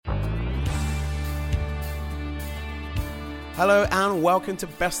Hello and welcome to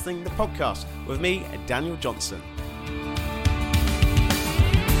Best Thing, the podcast, with me, Daniel Johnson.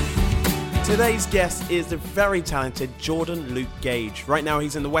 Today's guest is the very talented Jordan Luke Gage. Right now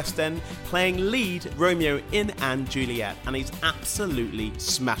he's in the West End playing lead Romeo in & Juliet, and he's absolutely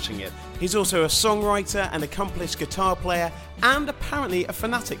smashing it. He's also a songwriter, an accomplished guitar player, and apparently a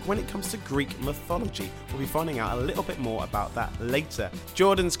fanatic when it comes to Greek mythology. We'll be finding out a little bit more about that later.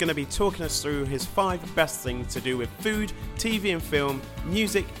 Jordan's going to be talking us through his 5 best things to do with food, TV and film,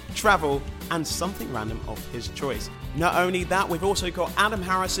 music, travel, and something random of his choice. Not only that, we've also got Adam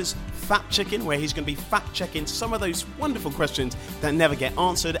Harris's Fact Checking, where he's going to be fact-checking some of those wonderful questions that never get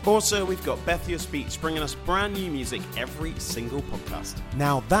answered. Also, we've got Bethia Speaks bringing us brand new music every single podcast.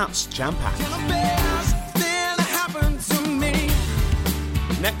 Now that's jam-packed.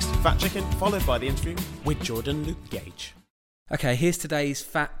 Next, Fact Checking, followed by the interview with Jordan Luke Gage. Okay, here's today's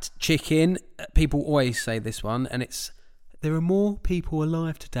Fact Checking. People always say this one, and it's, there are more people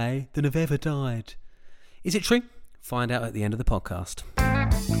alive today than have ever died. Is it true? Find out at the end of the podcast.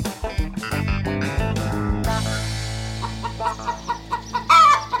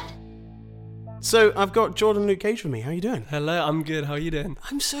 So I've got Jordan Luke Gage with me. How are you doing? Hello, I'm good. How are you doing?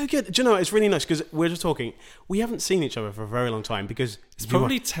 I'm so good. Do you know what? It's really nice because we're just talking. We haven't seen each other for a very long time because it's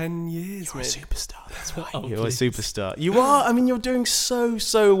probably 10 years. You're a superstar. That's right. Oh, you're please. A superstar. You are. I mean, you're doing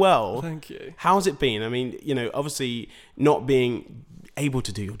so well. Thank you. How's it been? I mean, you know, obviously not being able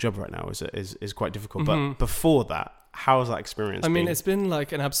to do your job right now is quite difficult. Mm-hmm. But before that, how's that experience been? I mean, it's been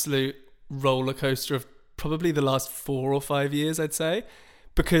like an absolute roller coaster of probably the last 4 or 5 years, I'd say,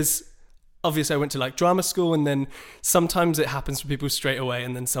 because obviously I went to like drama school, and then sometimes it happens for people straight away,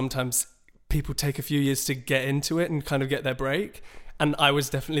 and then sometimes people take a few years to get into it and kind of get their break. And I was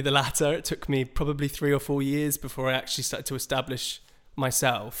definitely the latter. It took me probably 3 or 4 years before I actually started to establish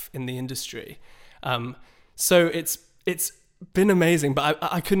myself in the industry. So it's been amazing, but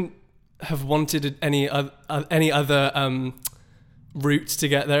I couldn't have wanted any other route to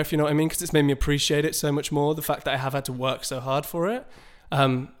get there, if you know what I mean, because it's made me appreciate it so much more, the fact that I have had to work so hard for it.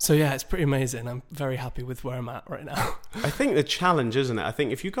 So yeah, it's pretty amazing. I'm very happy with where I'm at right now. I think the challenge, isn't it? I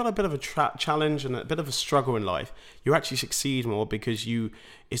think if you've got a bit of a challenge and a bit of a struggle in life, you actually succeed more because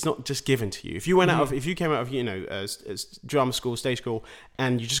it's not just given to you. If you if you came out of, you know, as drama school, stage school,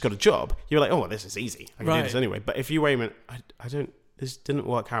 and you just got a job, you're like, oh, well, this is easy. I can do this anyway. But if you wait a minute, this didn't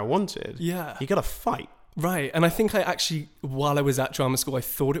work how I wanted. Yeah. You got to fight. Right. And I think I actually, while I was at drama school, I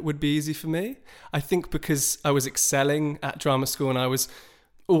thought it would be easy for me. I think because I was excelling at drama school and I was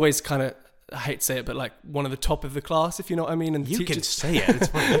always kind of, I hate to say it, but like one of the top of the class, if you know what I mean. And you can say it. It's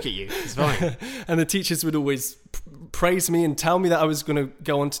fine. Look at you. It's fine. And the teachers would always praise me and tell me that I was going to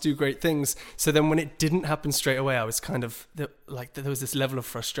go on to do great things. So then when it didn't happen straight away, I was kind of like, there was this level of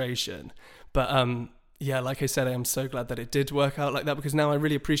frustration. But yeah, like I said, I am so glad that it did work out like that, because now I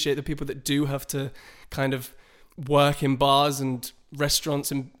really appreciate the people that do have to kind of work in bars and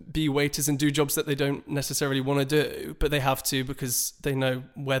restaurants and be waiters and do jobs that they don't necessarily want to do, but they have to because they know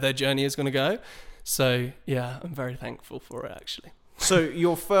where their journey is going to go. So yeah, I'm very thankful for it, actually. So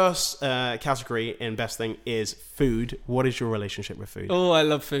your first category in Best Thing is food. What is your relationship with food? Oh, I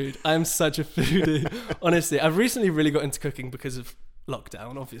love food. I'm such a foodie. Honestly, I've recently really got into cooking because of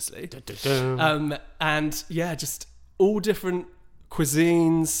lockdown, obviously. And yeah, just all different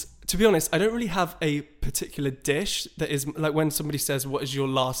cuisines. To be honest, I don't really have a particular dish that is like, when somebody says, what is your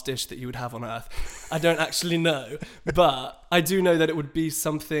last dish that you would have on earth? I don't actually know, but I do know that it would be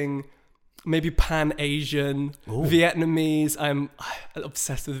something maybe Pan-Asian, Vietnamese. I'm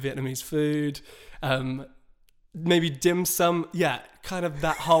obsessed with Vietnamese food. Maybe dim sum. Yeah, kind of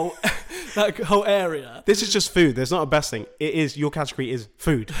that whole area. This is just food. There's not a best thing. It is, your category is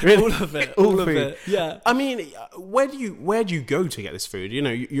food. Really? All of it. All of it. Yeah. I mean, where do you go to get this food? You know,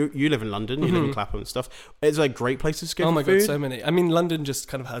 you live in London, you live in Clapham and stuff. It's like great places to go. Oh for my food. God, so many. I mean, London just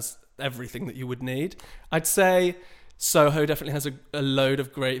kind of has everything that you would need. I'd say Soho definitely has a load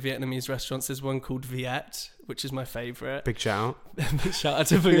of great Vietnamese restaurants. There's one called Viet, which is my favourite. Big shout out. Shout out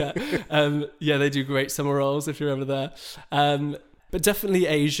to Viet. Yeah, they do great summer rolls if you're ever there. But definitely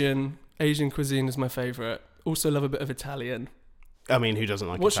Asian cuisine is my favourite. Also love a bit of Italian. I mean, who doesn't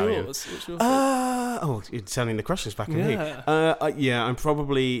like What's Italian? What's yours? You're turning the questions back on me. Yeah, I'm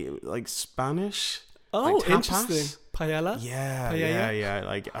probably like Spanish. Oh, like interesting. Paella? Yeah.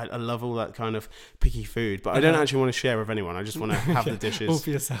 Like I love all that kind of picky food, but I don't actually want to share with anyone. I just want to have the dishes all for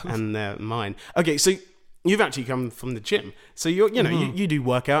yourself. And they're mine. Okay, so you've actually come from the gym, so you do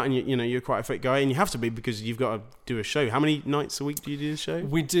work out, and you're quite a fit guy, and you have to be because you've got to do a show. How many nights a week do you do the show?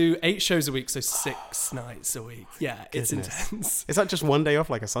 We do 8 shows a week, so 6 nights a week. Yeah, it's intense. Is that just one day off,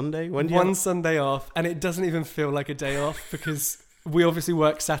 like a Sunday? One Sunday off, and it doesn't even feel like a day off because we obviously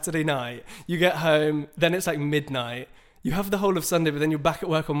work Saturday night. You get home, then it's like midnight. You have the whole of Sunday, but then you're back at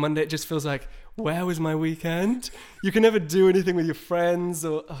work on Monday. It just feels like, where was my weekend? You can never do anything with your friends.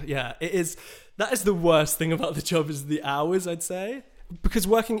 It is. That is the worst thing about the job is the hours, I'd say. Because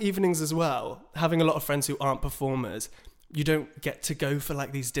working evenings as well, having a lot of friends who aren't performers, you don't get to go for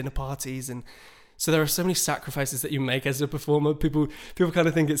like these dinner parties. And so there are so many sacrifices that you make as a performer. People kind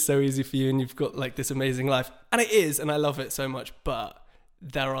of think it's so easy for you and you've got like this amazing life. And it is, and I love it so much, but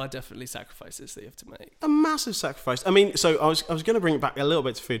there are definitely sacrifices that you have to make. A massive sacrifice. I mean, so I was going to bring it back a little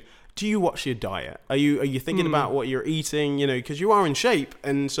bit to food. Do you watch your diet? Are you thinking about what you're eating? Because you are in shape,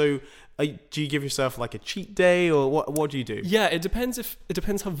 and so do you give yourself like a cheat day, or what do you do? Yeah, it depends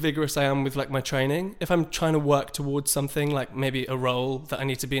how vigorous I am with like my training. If I'm trying to work towards something like maybe a role that I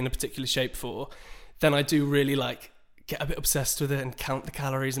need to be in a particular shape for, then I do really like get a bit obsessed with it and count the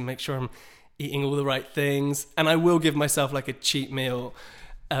calories and make sure I'm eating all the right things. And I will give myself like a cheat meal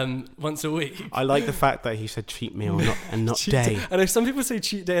once a week. I like the fact that he said cheat meal and not day. I know some people say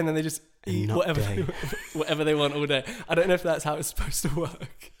cheat day and then they just eat whatever they want all day. I don't know if that's how it's supposed to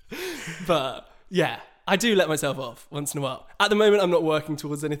work. But yeah, I do let myself off once in a while. At the moment, I'm not working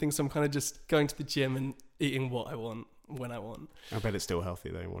towards anything, so I'm kind of just going to the gym and eating what I want when I want. I bet it's still healthy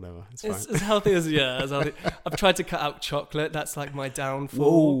though. Whatever, it's fine. As healthy as healthy. I've tried to cut out chocolate. That's like my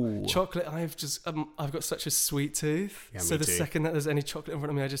downfall. Whoa. Chocolate. I've got such a sweet tooth. Yeah, so the second that there's any chocolate in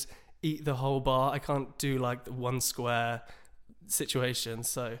front of me, I just eat the whole bar. I can't do like the one square situation.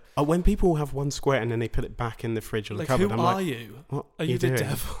 So when people have one square and then they put it back in the fridge or the cupboard, who I'm are like, you? What are you the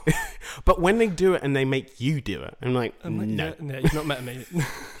devil? But when they do it and they make you do it, I'm like, no. Yeah, you've not met me.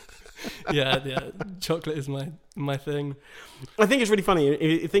 yeah, chocolate is my thing. I think it's really funny.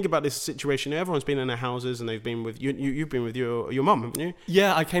 You think about this situation. Everyone's been in their houses and they've been with you. You've been with your mum, haven't you?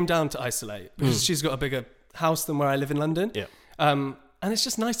 Yeah, I came down to isolate because she's got a bigger house than where I live in London. Yeah, and it's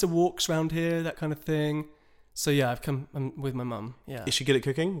just nicer walks around here, that kind of thing. So yeah, I've come with my mum. Yeah. Is she good at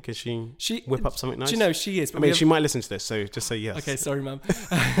cooking? Can she whip up something nice? Do you know she is? I mean, she might listen to this, so just say yes. Okay, sorry, mum.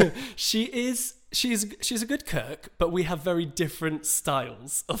 She is. She's a good cook, but we have very different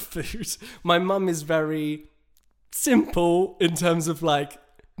styles of food. My mum is very simple in terms of like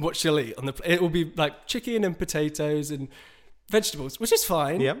what she'll eat on the. It will be like chicken and potatoes and vegetables, which is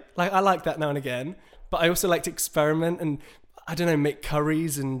fine. Yeah. Like I like that now and again, but I also like to experiment and. I don't know, make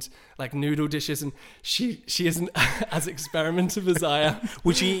curries and like noodle dishes, and she isn't as experimentative as I am.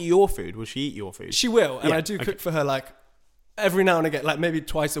 Would she eat your food? She will, and yeah, I do cook for her like every now and again, like maybe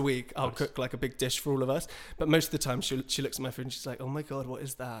twice a week. I'll cook like a big dish for all of us, but most of the time she looks at my food and she's like, "Oh my god, what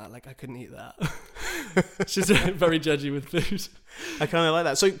is that? Like I couldn't eat that." She's very judgy with food. I kind of like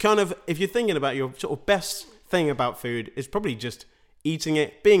that. So kind of, if you're thinking about your sort of best thing about food, is probably just eating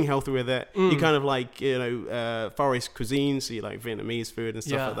it, being healthy with it. You kind of like, Far East cuisine, so you like Vietnamese food and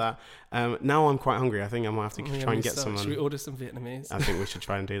stuff like that. Now I'm quite hungry. I think I might have to try and get some. Should we order some Vietnamese? I think we should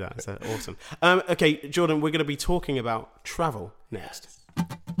try and do that. So awesome. Okay, Jordan, we're going to be talking about travel next.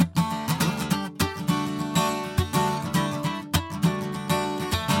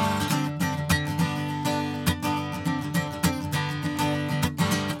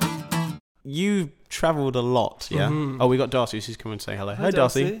 You've travelled a lot, yeah? Oh, we got Darcy. She's coming to say hello. Hi,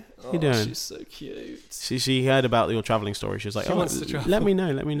 Darcy. How you doing? She's so cute. She heard about your travelling story. She was like, wants to travel. let me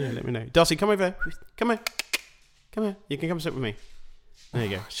know. Darcy, come over. Come here. You can come sit with me. There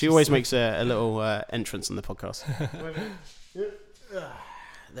you go. She always makes a little entrance on the podcast.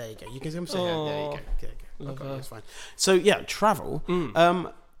 There you go. You can come sit here. There you go. Love her. That's fine. So, yeah, travel.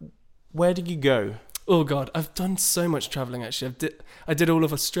 Where did you go? Oh, God. I've done so much travelling, actually. I did all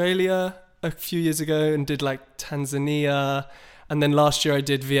of Australia a few years ago and did like Tanzania, and then last year I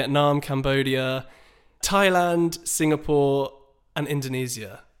did Vietnam, Cambodia, Thailand, Singapore and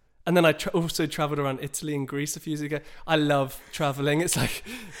Indonesia, and then I also travelled around Italy and Greece a few years ago. I love travelling. It's like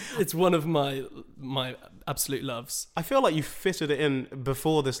it's one of my absolute loves. I feel like you fitted it in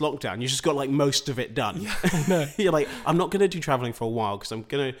before this lockdown. You just got like most of it done. Yeah, I know. You're like, I'm not going to do travelling for a while because I'm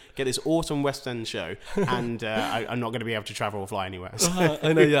going to get this awesome West End show, and I'm not going to be able to travel or fly anywhere. So.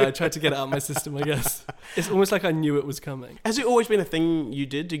 I know, yeah. I tried to get it out of my system, I guess. It's almost like I knew it was coming. Has it always been a thing you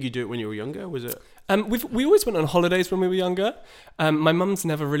did? Did you do it when you were younger? Was it? We always went on holidays when we were younger. My mum's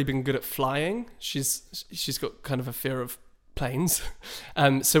never really been good at flying. She's got kind of a fear of planes.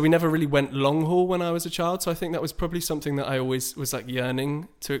 So we never really went long haul when I was a child. So I think that was probably something that I always was like yearning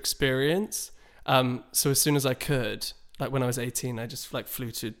to experience. So as soon as I could, like when I was 18, I just like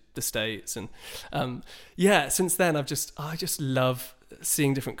flew to the States, and since then I just love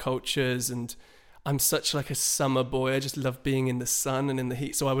seeing different cultures, and I'm such like a summer boy. I just love being in the sun and in the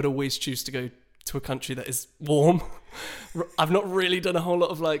heat. So I would always choose to go to a country that is warm. I've not really done a whole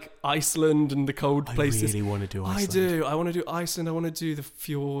lot of like Iceland and the cold places. I really want to do Iceland. I do. I want to do Iceland. I want to do the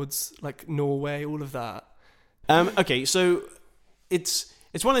fjords, like Norway, all of that. Okay, so it's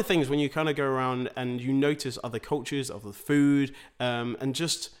one of the things when you kind of go around and you notice other cultures, other food, and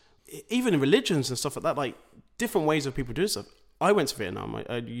just even religions and stuff like that, like different ways of people doing stuff. I went to Vietnam.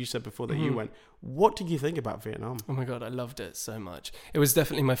 You said before that you went. What did you think about Vietnam? Oh my God, I loved it so much. It was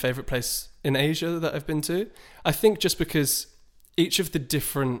definitely my favorite place in Asia that I've been to. I think just because each of the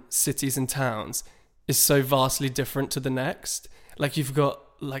different cities and towns is so vastly different to the next. Like you've got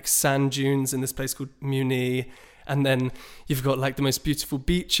like sand dunes in this place called Muni, and then you've got like the most beautiful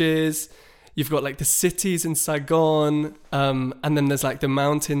beaches. You've got like the cities in Saigon, and then there's like the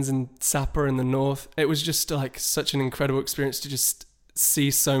mountains in Sapa in the north. It was just like such an incredible experience to just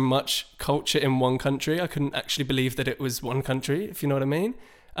see so much culture in one country. I couldn't actually believe that it was one country, if you know what I mean.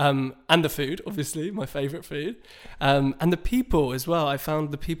 And the food, obviously, my favorite food. And the people as well. I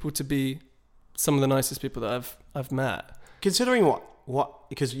found the people to be some of the nicest people that I've met. Considering what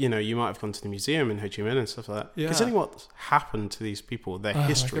because you know you might have gone to the museum in Ho Chi Minh and stuff like that. Yeah. Considering what's happened to these people, their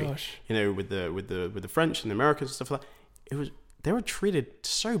history, you know, with the French and the Americans and stuff like that, they were treated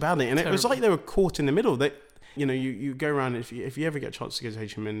so badly, and it was like they were caught in the middle. They, you know, you go around if you ever get a chance to go to Ho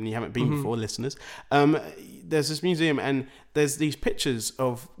Chi Minh and you haven't been before, listeners. There's this museum and there's these pictures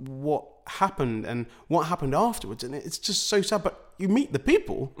of what happened and what happened afterwards, and it's just so sad. But you meet the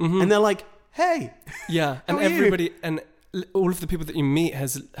people and they're like, "Hey, yeah," and everybody and all of the people that you meet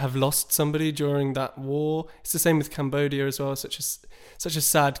have lost somebody during that war. It's the same with Cambodia as well. Such a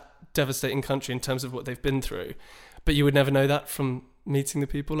sad, devastating country in terms of what they've been through. But you would never know that from meeting the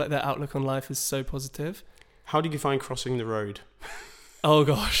people. Like their outlook on life is so positive. How did you find crossing the road? Oh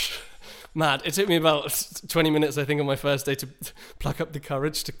gosh, mad. It took me about 20 minutes, I think, on my first day to pluck up the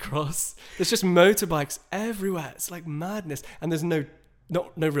courage to cross. There's just motorbikes everywhere. It's like madness. And there's no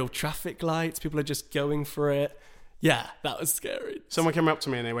real traffic lights. People are just going for it. Yeah, that was scary. Someone came up to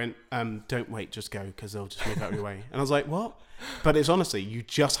me and they went, don't wait, just go, because they'll just move out of your way. And I was like, what? But it's honestly, you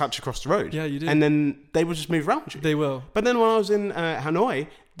just had to cross the road. Yeah, you did. And then they will just move around you. They will. But then when I was in Hanoi,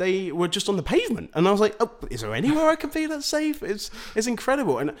 they were just on the pavement. And I was like, oh, is there anywhere I can feel that's safe? It's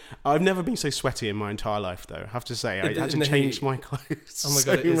incredible. And I've never been so sweaty in my entire life, though. I have to say, I had to change my clothes. Oh my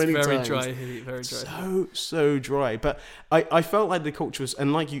God, it's very times. dry heat, very dry. So dry. But I felt like the culture was,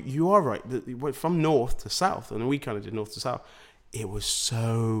 and like you are right, from north to south, and we kind of did north to south, it was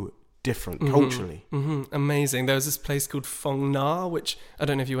so different culturally. Amazing. There was this place called Phong Nha, which I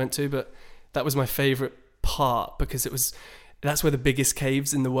don't know if you went to, but that was my favorite part because that's where the biggest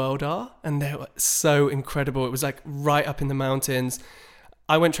caves in the world are, and they were so incredible. It was like right up in the mountains.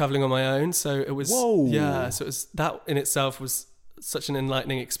 I went traveling on my own, so it was so it was, that in itself was such an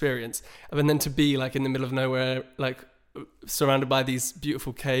enlightening experience. And then to be like in the middle of nowhere, like surrounded by these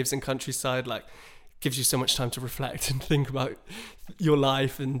beautiful caves and countryside, like gives you so much time to reflect and think about your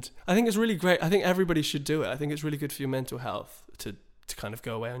life. And I think it's really great. I think everybody should do it. I think it's really good for your mental health to kind of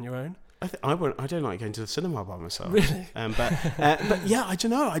go away on your own. I don't like going to the cinema by myself. Really? But yeah, I don't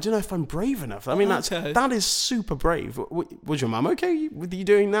know. I don't know if I'm brave enough. I mean, that is super brave. Was your mum okay with you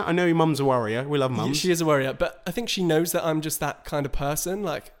doing that? I know your mum's a warrior. We love mums. She is a warrior, but I think she knows that I'm just that kind of person.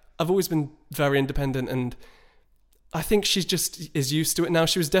 Like I've always been very independent, and I think she just is used to it now.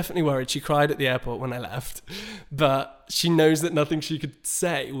 She was definitely worried. She cried at the airport when I left, but she knows that nothing she could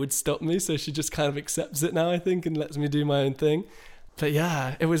say would stop me. So she just kind of accepts it now, I think, and lets me do my own thing. But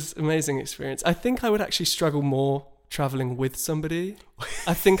yeah, it was an amazing experience. I think I would actually struggle more traveling with somebody.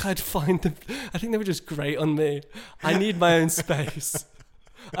 I think I'd find them, I think they were just great on me. I need my own space.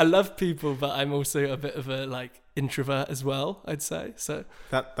 I love people, but I'm also a bit of a like introvert as well, I'd say. So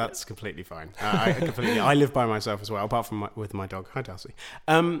that's completely fine. I live by myself as well, apart from with my dog. Hi, Darcy.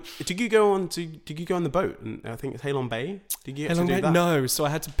 Did you go on the boat? And I think it's Halong Bay. Did you get to do that? No. So I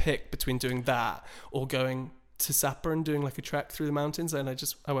had to pick between doing that or going to Sapa and doing like a trek through the mountains, and I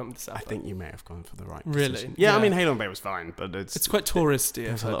went with the Sapa. I think you may have gone for the right really decision. Yeah, I mean Halong Bay was fine, but it's quite touristy.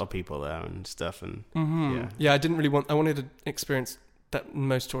 There's a lot of people there and stuff, and I wanted to experience that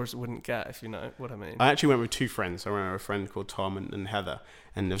most tourists wouldn't get, if you know what I mean. I actually went with two friends. I went with a friend called Tom and Heather,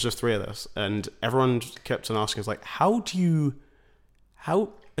 and there was just three of us, and everyone kept on asking us like, how are you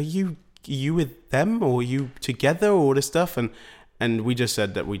with them, or are you together, or all this stuff, and we just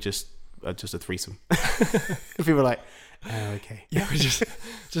said that we just a threesome. People were like, Okay. Yeah, we're just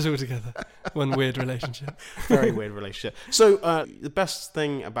all together. One weird relationship. Very weird relationship. So the best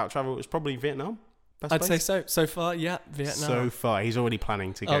thing about travel is probably Vietnam? I'd say so. So far, yeah, Vietnam. So far. He's already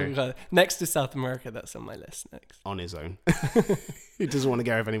planning to go. Oh, God. Next to South America, that's on my list next. On his own. He doesn't want to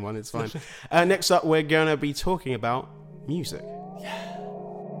go with anyone, it's fine. Next up, we're going to be talking about music.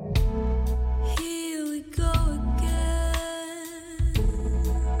 Here we go again.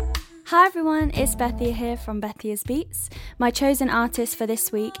 Hi everyone, it's Bethia here from Bethia's Beats. My chosen artist for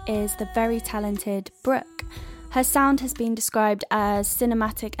this week is the very talented Brooke. Her sound has been described as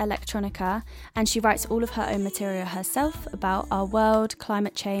cinematic electronica, and she writes all of her own material herself about our world,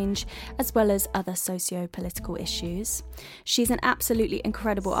 climate change, as well as other socio-political issues. She's an absolutely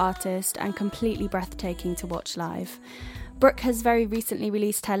incredible artist and completely breathtaking to watch live. Brooke has very recently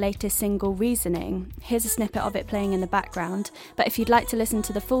released her latest single, Reasoning. Here's a snippet of it playing in the background, but if you'd like to listen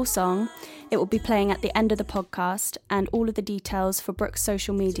to the full song, it will be playing at the end of the podcast, and all of the details for Brooke's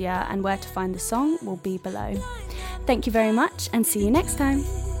social media and where to find the song will be below. Thank you very much, and see you next time.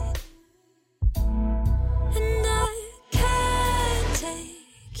 And I can't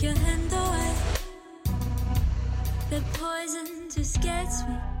take your hand away. The poison just gets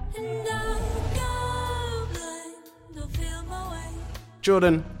me, and I'll go blind. Don't feel my way.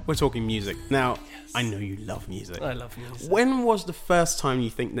 Jordan, we're talking music. Now, I know you love music. I love music. When was the first time you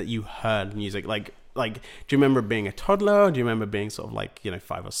think that you heard music? Like, do you remember being a toddler? Do you remember being sort of like,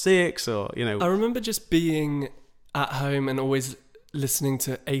 5 or 6 or, I remember just being at home and always listening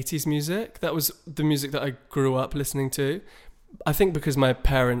to 80s music. That was the music that I grew up listening to. I think because my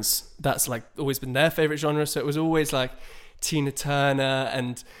parents, that's like always been their favorite genre. So it was always like Tina Turner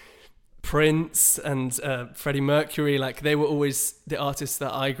and Prince and Freddie Mercury. Like they were always the artists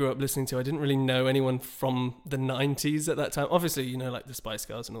that I grew up listening to. I didn't really know anyone from the 90s at that time. Obviously, like the Spice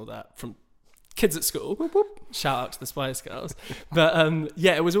Girls and all that from kids at school. Whoop, whoop. Shout out to the Spice Girls. But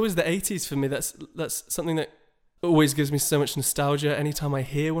it was always the 80s for me. That's something that always gives me so much nostalgia anytime I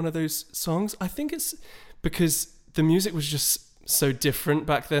hear one of those songs. I think it's because the music was just so different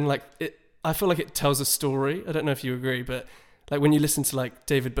back then. Like I feel like it tells a story. I don't know if you agree, but like when you listen to like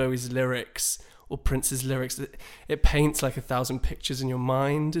David Bowie's lyrics or Prince's lyrics, it paints like 1,000 pictures in your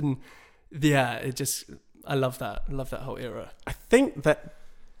mind. And I love that. I love that whole era. I think that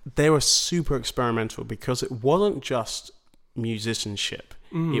they were super experimental because it wasn't just musicianship.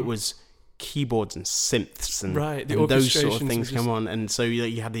 It was keyboards and synths and, right, and those sort of things come on. And so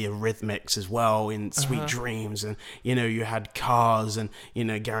you had the Eurythmics as well in Sweet Dreams, and you had Cars and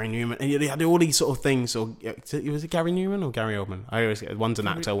Gary Newman, and you had all these sort of things. Or was it Gary Newman or Gary Oldman? I always get one's an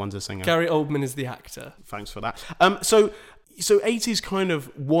actor, one's a singer. Gary Oldman is the actor. Thanks for that. So 80s kind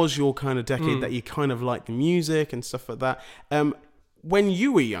of was your kind of decade that you kind of liked the music and stuff like that. When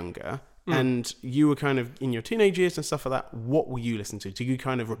you were younger and you were kind of in your teenage years and stuff like that, what were you listening to? Did you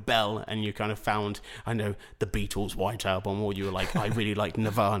kind of rebel and you kind of found, the Beatles' White Album, or you were like, I really like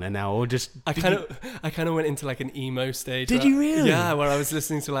Nirvana now, or just... I kind of went into like an emo stage. Did you really? Yeah, where I was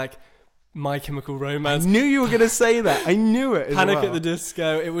listening to like My Chemical Romance. I knew you were going to say that. I knew it. Panic at the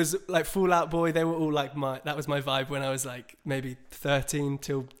Disco. It was like Fall Out Boy. They were all like that was my vibe when I was like maybe 13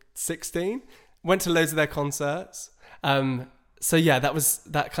 till 16. Went to loads of their concerts. So yeah,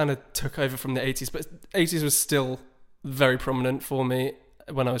 that kind of took over from the 80s, but 80s was still very prominent for me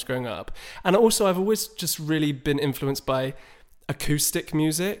when I was growing up. And also I've always just really been influenced by acoustic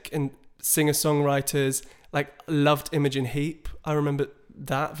music and singer-songwriters. Like loved Imogen Heap. I remember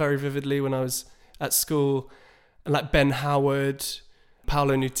that very vividly when I was at school. And like Ben Howard,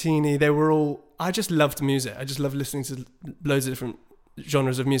 Paolo Nutini, I just loved music. I just loved listening to loads of different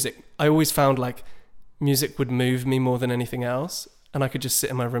genres of music. I always found like music would move me more than anything else, and I could just sit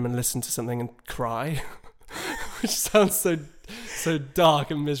in my room and listen to something and cry, which sounds so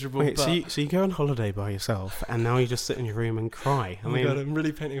dark and miserable. Wait, so you go on holiday by yourself, and now you just sit in your room and cry? Oh my God, I'm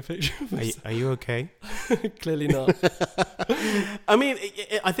really painting a picture of this. Are you okay? Clearly not. I mean,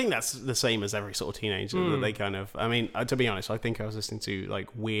 I think that's the same as every sort of teenager. That they kind of, to be honest, I think I was listening to like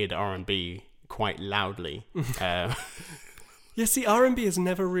weird R&B quite loudly. Yeah, see, R&B has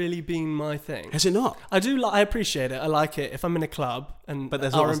never really been my thing. Has it not? I appreciate it. I like it. If I'm in a club and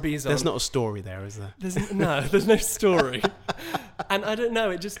R&B's on... There's not a story there, is there? There's no story. And I don't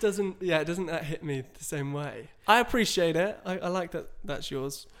know, it just doesn't hit me the same way. I appreciate it. I like that that's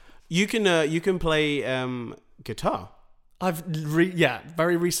yours. You can play guitar. I've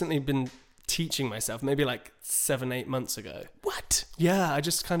very recently been teaching myself, maybe like 7-8 months ago. What? Yeah, I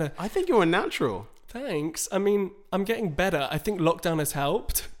just kind of... I think you're a natural. Thanks. I mean, I'm getting better. I think lockdown has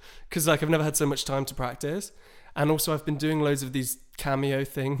helped because like I've never had so much time to practice. And also I've been doing loads of these cameo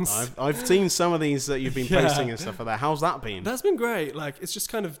things. I've seen some of these that you've been posting and stuff like that. How's that been? That's been great. Like, it's just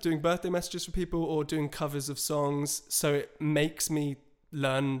kind of doing birthday messages for people or doing covers of songs. So it makes me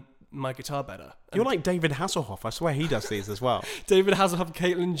learn my guitar better. You're like David Hasselhoff. I swear he does these as well. David Hasselhoff,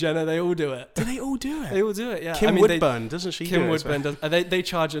 Caitlyn Jenner, they all do it. Do they all do it? They all do it, yeah. Kim Woodburn, doesn't she Kim do it? Woodburn does. They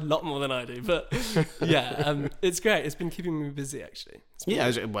charge a lot more than I do, but yeah, it's great. It's been keeping me busy, actually. Yeah,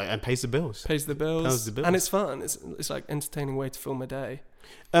 and pays the bills. Pays the bills. And it's fun. It's like entertaining way to fill my day.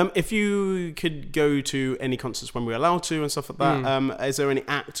 If you could go to any concerts when we're allowed to and stuff like that, is there any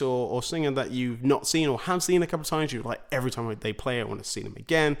act or singer that you've not seen or have seen a couple of times? You're like, every time they play, I want to see them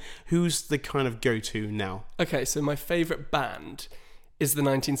again. Who's the kind of go-to now? Okay, so my favourite band is the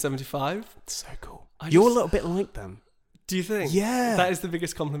 1975. So cool. You're a little bit like them. Do you think? Yeah. That is the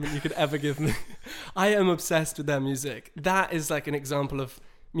biggest compliment you could ever give me. I am obsessed with their music. That is like an example of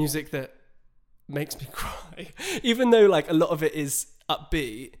music that makes me cry. Even though like a lot of it is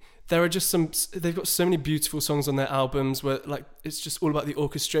upbeat, there are just they've got so many beautiful songs on their albums where like it's just all about the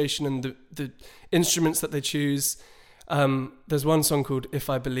orchestration and the instruments that they choose. There's one song called If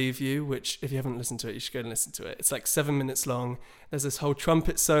I Believe You, which if you haven't listened to it, you should go and listen to it. It's like 7 minutes long. There's this whole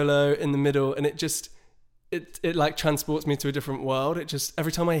trumpet solo in the middle, and it like transports me to a different world. It just,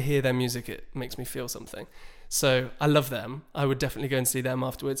 every time I hear their music, it makes me feel something. So I love them. I would definitely go and see them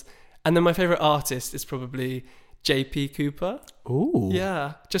afterwards. And then my favorite artist is probably JP Cooper. Ooh.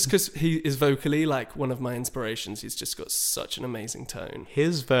 Yeah, just because he is vocally like one of my inspirations. He's just got such an amazing tone.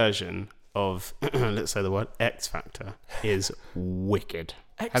 His version of, let's say the word, X Factor is wicked.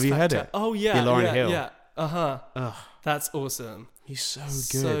 Have you heard it? Oh, yeah. The Lauryn Hill. Yeah. Uh-huh. That's awesome. He's so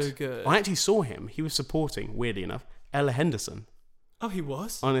good. So good. I actually saw him. He was supporting, weirdly enough, Ella Henderson. Oh, he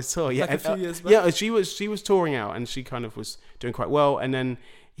was? On his tour, yeah. Like a few years back? Yeah, she was touring out and she kind of was doing quite well. And then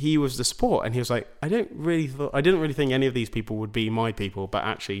he was the support and he was like, I didn't really think any of these people would be my people, but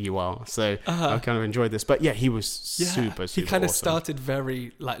actually you are. So I kind of enjoyed this. But yeah, he was super He kind of awesome. started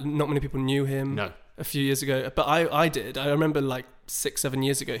very, like, not many people knew him. No. A few years ago. But I did. I remember like 6-7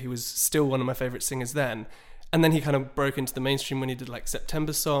 years ago, he was still one of my favourite singers then. And then he kind of broke into the mainstream when he did like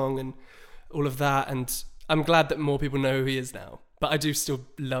September Song and all of that. And I'm glad that more people know who he is now. But I do still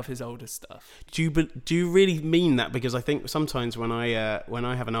love his older stuff. Do you really mean that? Because I think sometimes when I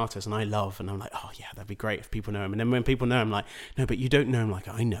have an artist and I love and I'm like, oh yeah, that'd be great if people know him. And then when people know him, I'm like, no, but you don't know him like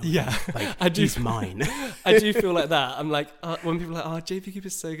I know him. Yeah, like he's mine. I do feel like that. I'm like, when people are like, oh, JP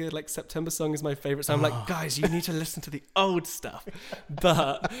Cooper's so good. Like September Song is my favorite. So I'm like, guys, you need to listen to the old stuff.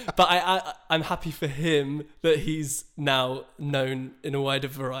 But I'm happy for him that he's now known in a wider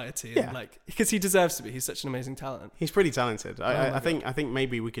variety. Yeah. And like, because he deserves to be. He's such an amazing talent. He's pretty talented. I think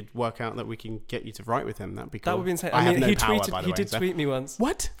maybe we could work out that we can get you to write with him. That'd be cool. That would be insane. I mean, he did tweet me once.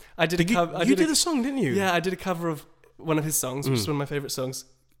 What? I did a cover. You did a song, didn't you? Yeah, I did a cover of one of his songs, which is one of my favourite songs,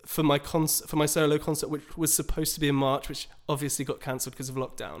 for my solo concert, which was supposed to be in March, which obviously got cancelled because of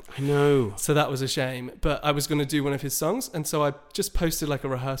lockdown. I know. So that was a shame. But I was going to do one of his songs, and so I just posted like a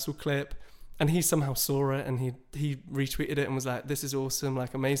rehearsal clip. And he somehow saw it and he retweeted it and was like, this is awesome,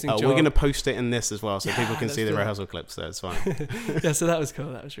 like amazing job. We're going to post it in this as well so people can see the rehearsal clips, so it's fine. Yeah, so that was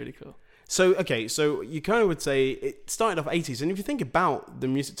cool. That was really cool. So, okay, so you kind of would say it started off 80s. And if you think about the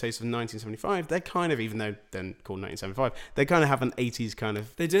music taste of 1975, they're kind of, even though they're called 1975, they kind of have an 80s kind of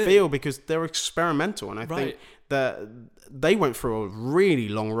feel because they're experimental. And I think that they went through a really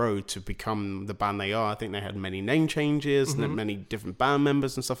long road to become the band they are. I think they had many name changes and many different band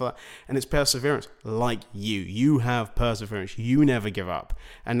members and stuff like that. And it's perseverance, like you. You have perseverance. You never give up.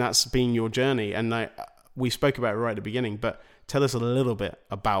 And that's been your journey. And we spoke about it right at the beginning, but tell us a little bit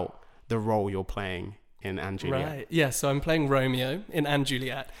about the role you're playing in & Juliet. Right, yeah, so I'm playing Romeo in &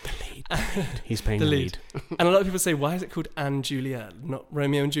 Juliet. The lead. He's playing the lead. And a lot of people say, why is it called & Juliet, not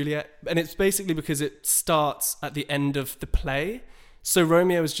Romeo and Juliet? And it's basically because it starts at the end of the play. So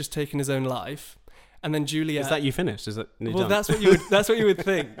Romeo has just taken his own life, and then Juliet... Is that you finished? Is that well, done? that's what you would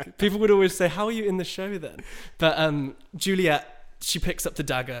think. People would always say, how are you in the show then? But Juliet, she picks up the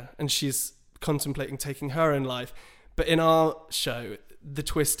dagger, and she's contemplating taking her own life. But in our show, the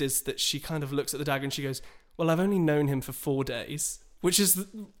twist is that she kind of looks at the dagger and she goes, well, I've only known him for 4 days, which is,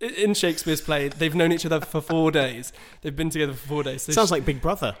 in Shakespeare's play, they've known each other for 4 days. They've been together for 4 days. So sounds like Big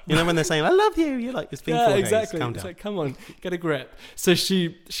Brother. You know, when they're saying, I love you, you're like, it's been 4 days. Exactly. Calm It's down. like, come on, get a grip. So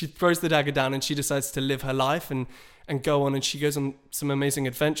she throws the dagger down and she decides to live her life and go on, and she goes on some amazing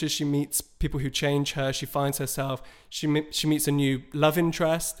adventures. She meets people who change her. She finds herself. She meets a new love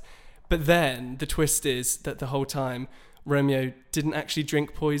interest. But then the twist is that the whole time, Romeo didn't actually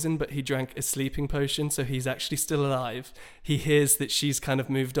drink poison, but he drank a sleeping potion, so he's actually still alive. He hears that she's kind of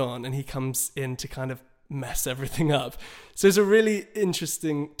moved on, and he comes in to kind of mess everything up. So it's a really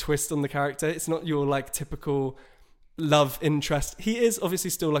interesting twist on the character. It's not your like typical love interest. He is obviously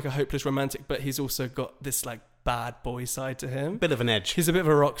still like a hopeless romantic, but he's also got this like bad boy side to him. Bit of an edge. He's a bit of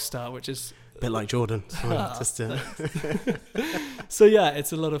a rock star, which is A bit like Jordan. so yeah,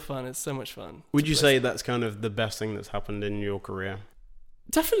 it's a lot of fun. It's so much fun. Would you say that's kind of the best thing that's happened in your career?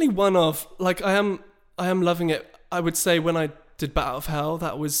 Definitely one of, like, I am loving it. I would say when I did Bat Out of Hell,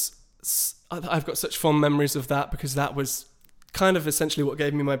 I've got such fond memories of that, because that was kind of essentially what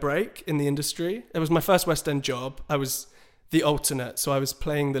gave me my break in the industry. It was my first West End job. I was the alternate, so I was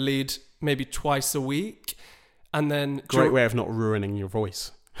playing the lead maybe twice a week. And then... Great way of not ruining your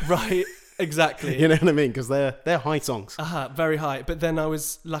voice. Right, exactly. You know what I mean? Because they're high songs. Very high. But then I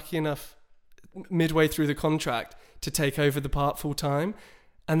was lucky enough midway through the contract to take over the part full time.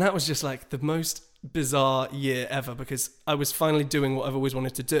 And that was just like the most bizarre year ever, because I was finally doing what I've always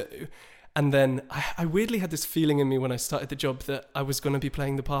wanted to do. And then I weirdly had this feeling in me when I started the job that I was going to be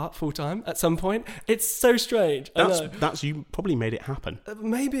playing the part full time at some point. It's so strange. That's you probably made it happen.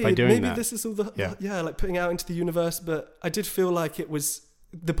 Maybe that. This is all like putting out into the universe. But I did feel like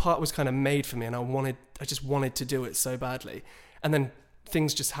the part was kind of made for me, and I just wanted to do it so badly. And then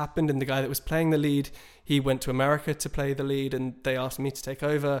things just happened, and the guy that was playing the lead, he went to America to play the lead, and they asked me to take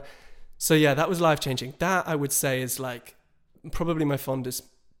over. So yeah, that was life-changing. That I would say is like probably my fondest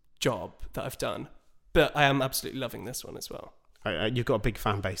job that I've done. But I am absolutely loving this one as well. You've got a big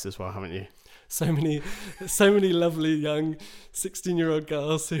fan base as well, haven't you? So many lovely young 16-year-old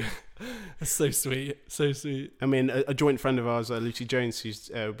girls who are so sweet. I mean, a joint friend of ours, Lucy Jones, who's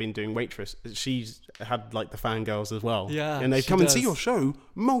been doing Waitress, she's had like the fangirls as well. Yeah, and they come and see your show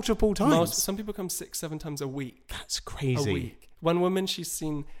multiple times. Some people come 6-7 times a week. That's crazy. A week. One woman, she's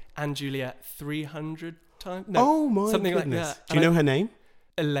seen Anne Juliet 300 times. No, oh my something goodness. like that. Do you know her name?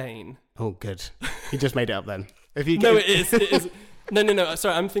 Elaine. Oh, good. You just made it up then. It is. No.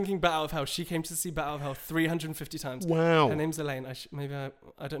 Sorry, I'm thinking Bat Out of Hell. She came to see Bat Out of Hell 350 times. Wow. Her name's Elaine.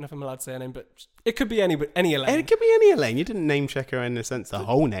 I don't know if I'm allowed to say her name, but it could be any Elaine. It could be any Elaine. You didn't name check her in the sense the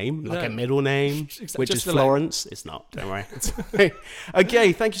whole name, like a middle name, which is Florence. It's not. Don't worry.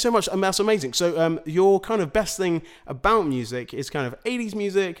 Okay, thank you so much. That's amazing. So your kind of best thing about music is kind of 80s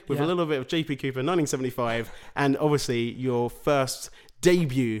music with a little bit of J.P. Cooper, 1975, and obviously your first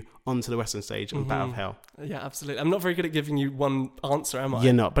debut onto the Western stage on Bat Out of Hell. Yeah, absolutely. I'm not very good at giving you one answer, am I?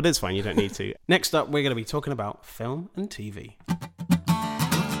 You're not, but it's fine. You don't need to. Next up, we're going to be talking about film and TV.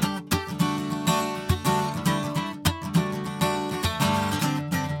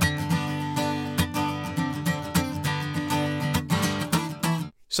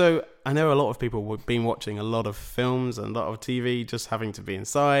 So I know a lot of people have been watching a lot of films and a lot of TV, just having to be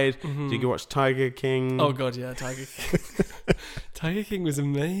inside. Mm-hmm. Did you watch Tiger King? Oh God, yeah, Tiger King. Tiger King was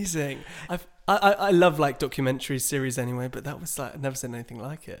amazing. I love like documentary series anyway, but that was like I've never seen anything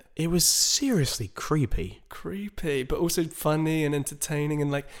like it. It was seriously creepy, but also funny and entertaining,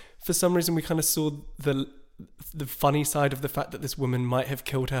 and like for some reason we kind of saw the funny side of the fact that this woman might have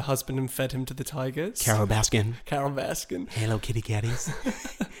killed her husband and fed him to the tigers. Carol Baskin. Hello, kitty catties.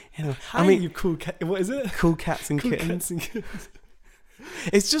 Hello. Hi, you cool cat. What is it? Cool cats and cool kittens. Cats and kittens.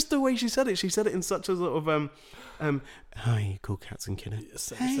 It's just the way she said it. She said it in such a sort of hi, you cool cats and kittens.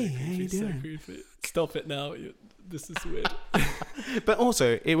 Hey, how you doing? So creepy. Stop it now. This is weird. But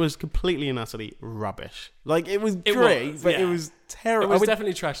also, it was completely and utterly rubbish. Like it was great, but it was terrible. It was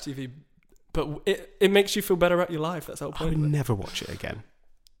definitely trash TV. But it makes you feel better about your life. That's the whole point. I would never watch it again.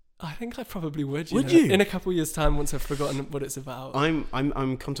 I think I probably would. Would you? In a couple of years' time, once I've forgotten what it's about.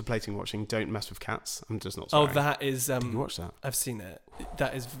 I'm contemplating watching Don't Mess with Cats. I'm just not sorry. Oh, that is... Did you watch that? I've seen it.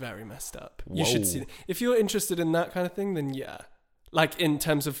 That is very messed up. Whoa. You should see it. If you're interested in that kind of thing, then yeah. Like in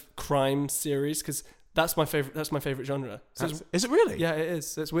terms of crime series, because that's my favorite genre. So is it really? Yeah, it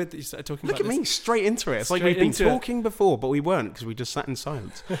is. It's weird that you started talking about this. Look at me, straight into it. It's like we've been talking before, but we weren't because we just sat in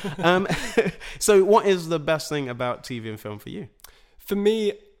silence. So what is the best thing about TV and film for you? For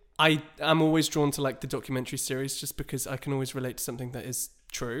me, I'm always drawn to like the documentary series just because I can always relate to something that is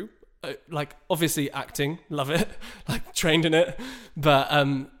true. Like obviously acting, love it, like trained in it. But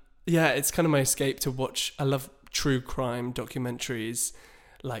yeah, it's kind of my escape to watch. I love true crime documentaries.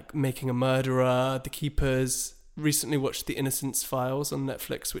 Like Making a Murderer, The Keepers. Recently watched The Innocence Files on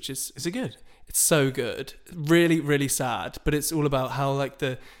Netflix, which is it good? It's so good. Really, really sad. But it's all about how like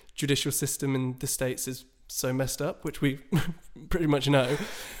the judicial system in the States is so messed up, which we pretty much know.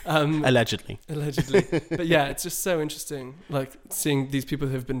 Allegedly. But yeah, it's just so interesting. Like seeing these people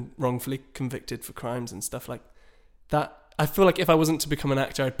who have been wrongfully convicted for crimes and stuff like that. I feel like if I wasn't to become an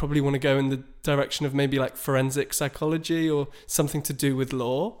actor, I'd probably want to go in the direction of maybe like forensic psychology or something to do with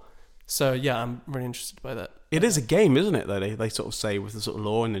law. So yeah, I'm really interested by that. It is a game, isn't it, though? They sort of say with the sort of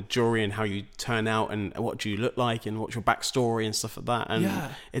law and the jury and how you turn out and what do you look like and what's your backstory and stuff like that. And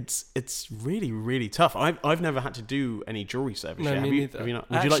Yeah. it's really, really tough. I've never had to do any jury service No, yet. me Have you, neither. have you not?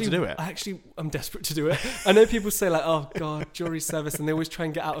 Would you like to do it? I'm desperate to do it. I know people say like, oh God, jury service, and they always try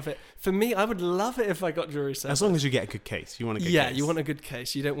and get out of it. For me, I would love it if I got jury service. As long as you get a good case. You want a good case. Yeah, you want a good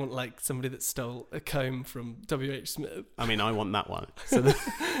case. You don't want like somebody that stole a comb from W.H. Smith. I mean, I want that one. So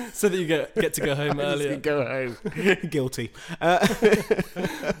So that you get to go home earlier. Go home. Guilty.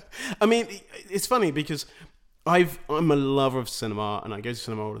 I mean, it's funny because I'm a lover of cinema and I go to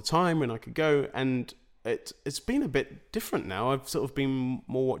cinema all the time when I could go, and it's been a bit different now. I've sort of been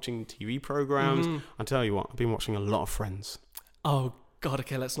more watching TV programs. I tell you what, I've been watching a lot of Friends. Oh God,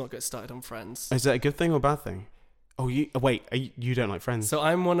 okay, let's not get started on Friends. Is that a good thing or a bad thing? Oh, you don't like Friends? So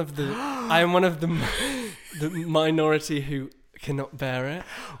I'm one of the the minority who cannot bear it.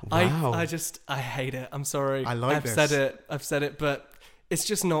 Wow. I hate it. I'm sorry. I've said it, but it's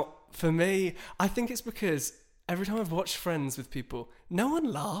just not for me. I think it's because every time I've watched Friends with people, no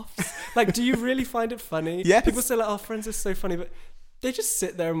one laughs. Like, do you really find it funny? Yes. People say like, oh, Friends is so funny, but they just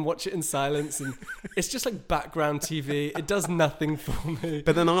sit there and watch it in silence, and it's just like background TV. It does nothing for me.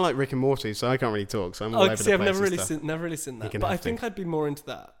 But then I like Rick and Morty, so I can't really talk. So I'm all over the place. I've never and really stuff. seen that. can But I have to. think I'd be more into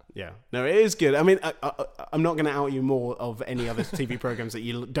that. Yeah, no, it is good. I mean, I'm not going to out you more of any other TV programs that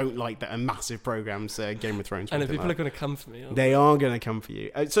you don't like that are massive programs, Game of Thrones. I know anything people like are going to come for me. They are going to come for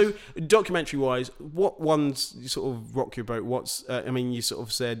you. So, documentary-wise, what ones you sort of rock your boat? What's I mean, you sort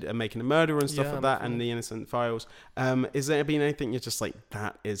of said Making a Murderer and stuff Yeah, like that, and The Innocent Files. Is there been anything you're just like,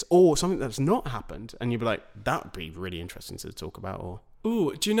 that is, or something that's not happened, and you'd be like, that would be really interesting to talk about? Or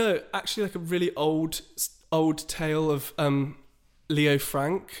Ooh, do you know actually like a really old tale of Leo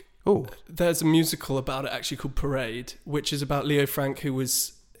Frank? oh, There's a musical about it actually called Parade, which is about Leo Frank he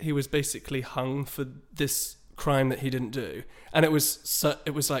was basically hung for this crime that he didn't do, and it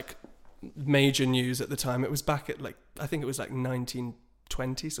was like major news at the time. It was back at like, I think it was like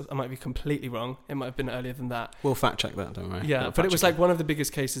 1920, so I might be completely wrong. It might have been earlier than that. we'll fact check that, don't worry. Yeah, We'll but it fact was check like one of the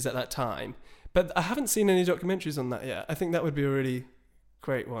biggest cases at that time. But I haven't seen any documentaries on that yet. I think that would be a really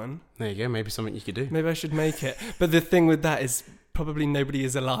great one. There you go. Maybe something you could do. Maybe I should make it. But the thing with that is probably nobody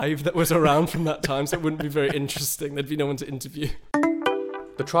is alive that was around from that time, so it wouldn't be very interesting. There'd be no one to interview.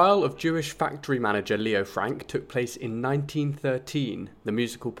 The trial of Jewish factory manager Leo Frank took place in 1913. The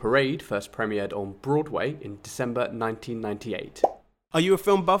musical Parade first premiered on Broadway in December 1998. Are you a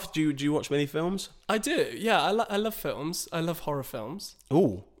film buff? Do you watch many films? I do, yeah. I love films. I love horror films.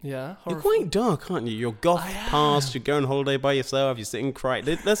 Oh, Yeah, you're horror. quite dark, aren't you? You're goth I am. past, you go on holiday by yourself, you're sitting crying.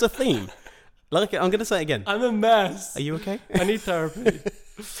 There's a theme. Like, I'm going to say it again. I'm a mess. Are you okay? I need therapy.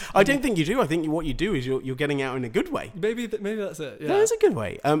 I don't think you do. I think what you do is you're getting out in a good way. Maybe that's it. Yeah. No, it's a good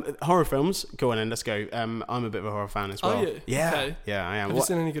way. Horror films. Go on then, let's go. I'm a bit of a horror fan as well. Are you? Yeah. Okay. Yeah, I am. Have you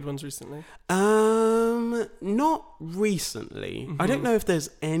seen any good ones recently? Not recently. I don't know if there's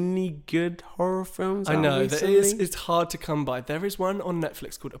any good horror films I out know recently. there is. It's hard to come by. There is one on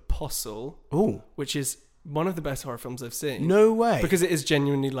Netflix called Apostle, Oh, which is one of the best horror films I've seen. no way. Because it is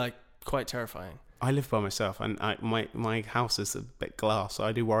genuinely like quite terrifying. I live by myself, and my house is a bit glass, so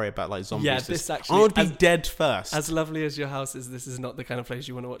I do worry about like zombies. Yeah, Just- this actually- I would be as- dead first. As lovely as your house is, this is not the kind of place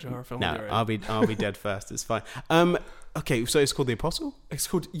you want to watch a horror film. No, when you're in. I'll be dead first. It's fine. Okay, so it's called The Apostle. It's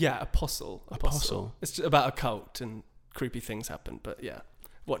called Apostle. Apostle. It's about a cult and creepy things happen. But yeah,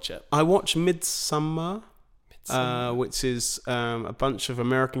 watch it. I watch Midsummer, which is a bunch of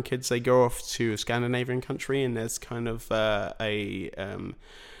American kids. They go off to a Scandinavian country, and there's kind of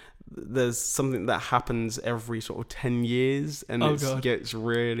there's something that happens every sort of 10 years, and Oh, it God. gets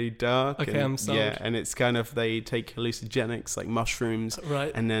really dark. Okay, and, I'm sold. Yeah, and it's kind of, they take hallucinogenics like mushrooms,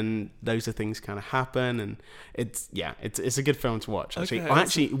 Right. and then those are things kind of happen, and it's a good film to watch. Actually,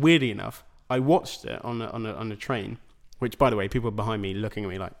 Okay, weirdly enough, I watched it on a train, which, by the way, people behind me looking at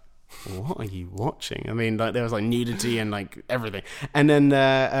me like, what are you watching? I mean, like, there was like nudity and like everything, and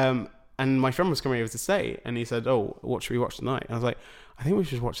then and my friend was coming over to stay, and he said, "Oh, what should we watch tonight?" And I was like, "I think we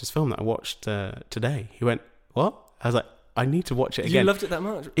should watch this film that I watched today." He went, "What?" I was like, "I need to watch it again." You loved it that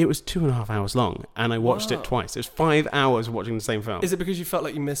much? It was 2.5 hours long, and I watched Wow. it twice. It was 5 hours watching the same film. Is it because you felt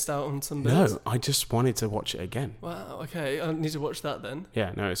like you missed out on some bits? No, I just wanted to watch it again. Wow. Okay, I need to watch that then.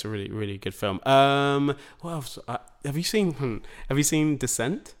 Yeah, no, it's a really, really good film. What else? Have you seen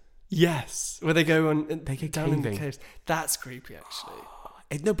Descent? Yes, where they go on They go down in the caving. caves. That's creepy, actually.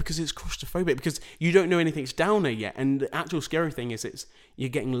 No, because it's claustrophobic, because you don't know anything's down there yet, and the actual scary thing is you're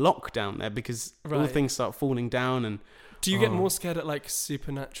getting locked down there because all Right. things start falling down. And Do you get more scared at like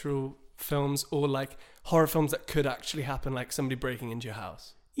supernatural films or like horror films that could actually happen, like somebody breaking into your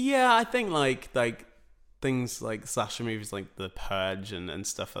house? Yeah, I think like things like slasher movies like The Purge and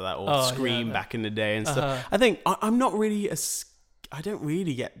stuff like that, or Scream back in the day and stuff. I think I'm not really I don't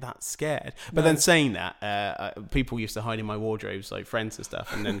really get that scared. But then saying that, people used to hide in my wardrobes, like friends and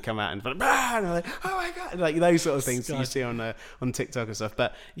stuff, and then come out and and I'm like, oh my god, like those sort of things that you see on TikTok and stuff.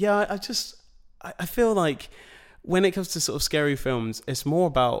 But yeah, I feel like when it comes to sort of scary films, it's more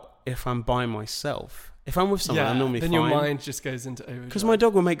about if I'm by myself. If I'm with someone, I'm normally then fine. your mind just goes into overdrive. Because my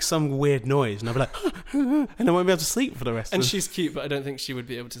dog will make some weird noise, and I'll be like, and I won't be able to sleep for the rest of And the she's cute, but I don't think she would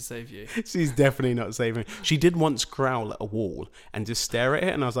be able to save you. She's definitely not saving me. She did once growl at a wall and just stare at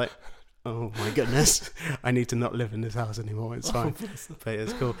it, and I was like, oh my goodness, I need to not live in this house anymore. It's fine. But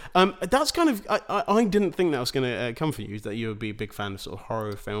it's cool. That's kind of, I didn't think that was going to come for you, that you would be a big fan of sort of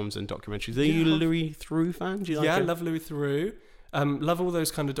horror films and documentaries. Are you a Louis Theroux fan? Do you like I it? love Louis Theroux. Love all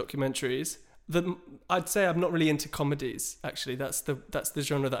those kind of documentaries. I'd say I'm not really into comedies. Actually, that's the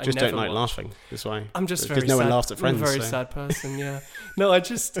genre that just I never don't like watch. laughing. That's why. I'm just very because no sad. one laughs at Friends. I'm a very so. sad person. Yeah. No, I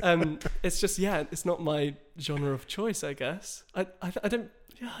just it's just it's not my genre of choice. I guess I don't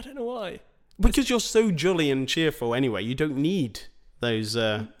know why. Because you're so jolly and cheerful anyway. You don't need those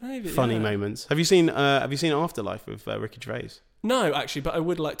funny moments. Have you seen Afterlife with Ricky Gervais? No, actually, but I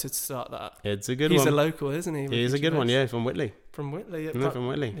would like to start that. It's a good He's one. a local, isn't he? He is a good one, yeah, from Whitley. From Whitley. From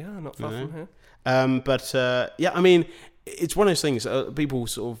Whitley. Yeah, not far from here. I mean, it's one of those things. People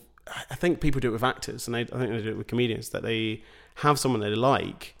sort of, I think people do it with actors, and I think they do it with comedians, that they have someone they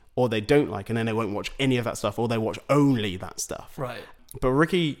like or they don't like, and then they won't watch any of that stuff, or they watch only that stuff. Right. But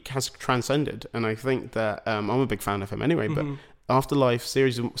Ricky has transcended, and I think that I'm a big fan of him anyway. But Afterlife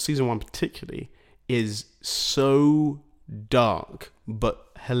season 1 particularly is so dark but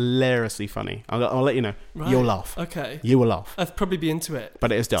hilariously funny. I'll let you know. Right. You'll laugh. Okay. You will laugh. I'd probably be into it.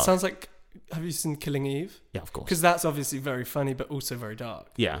 But it is dark. Sounds like. Have you seen Killing Eve? Yeah, of course. Because that's obviously very funny, but also very dark.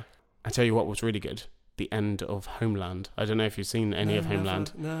 Yeah. I tell you what was really good. The end of Homeland. I don't know if you've seen any of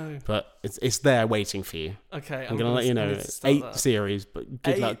Homeland. No. But it's there waiting for you. Okay. I'm going to let you know. 8 series, but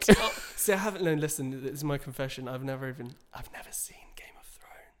good luck. See, I haven't. No, listen. This is my confession. I've never seen Game of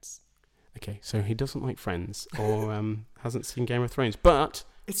Thrones. Okay, so he doesn't like Friends or hasn't seen Game of Thrones, but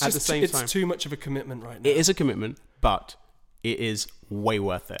it's at the same time, it's too much of a commitment right now. It is a commitment, but it is way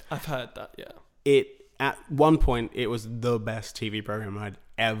worth it. I've heard that. Yeah. At one point, it was the best TV program I'd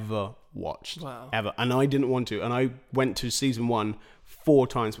ever watched. Wow. Ever. And I didn't want to. And I went to season 1 4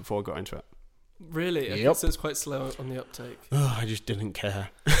 times before I got into it. Really? Yep. Okay, so it's quite slow on the uptake. Oh, I just didn't care.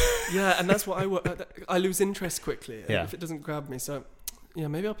 Yeah, and that's what I lose interest quickly Yeah. if it doesn't grab me. So, yeah,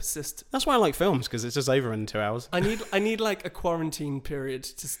 maybe I'll persist. That's why I like films, because it's just over in 2 hours. I need like a quarantine period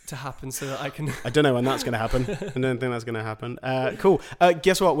to happen so that I can. I don't know when that's going to happen. I don't think that's going to happen. Cool.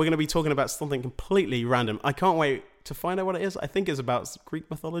 Guess what? We're going to be talking about something completely random. I can't wait to find out what it is. I think it's about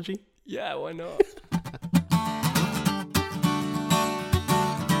Greek mythology. Yeah, why not?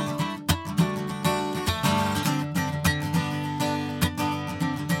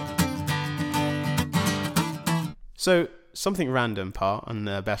 So, something random part and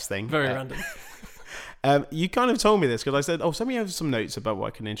the best thing. Very random. You kind of told me this because I said, send me over some notes about what I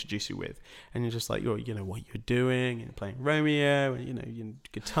can introduce you with. And you're just like, what you're doing and playing Romeo and, your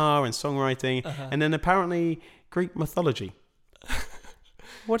guitar and songwriting. And then apparently Greek mythology.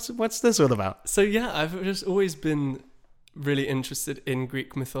 What's this all about? So yeah, I've just always been really interested in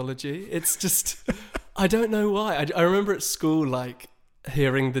Greek mythology. It's just, I don't know why. I remember at school, like,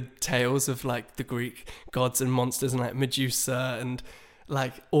 hearing the tales of, like, the Greek gods and monsters and, like, Medusa and,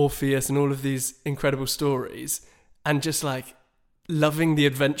 like, Orpheus and all of these incredible stories, and just, like, loving the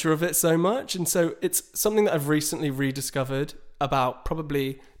adventure of it so much. And so it's something that I've recently rediscovered about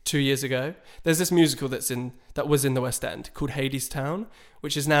probably 2 years ago. There's this musical that was in the West End called Hadestown,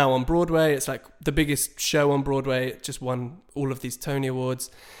 which is now on Broadway. It's like the biggest show on Broadway. It just won all of these Tony Awards.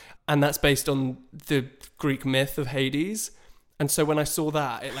 And that's based on the Greek myth of Hades. And so when I saw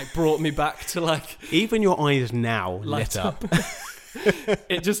that, it like brought me back to like... Even your eyes now lit up.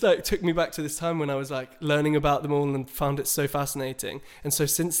 It just like took me back to this time when I was like learning about them all and found it so fascinating. And so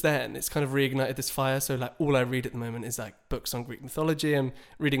since then, it's kind of reignited this fire. So like all I read at the moment is like books on Greek mythology. I'm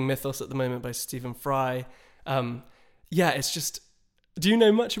reading Mythos at the moment by Stephen Fry. It's just... Do you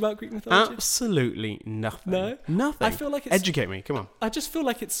know much about Greek mythology? Absolutely nothing. No? Nothing. I feel like it's... Educate me, come on. I just feel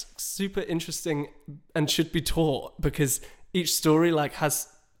like it's super interesting and should be taught because each story like has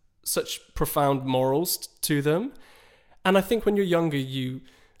such profound morals to them. And I think when you're younger,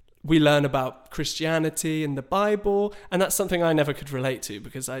 we learn about Christianity and the Bible, and that's something I never could relate to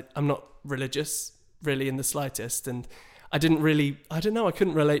because I'm not religious really in the slightest, and I couldn't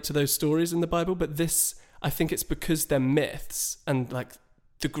relate to those stories in the Bible, but this, I think it's because they're myths and like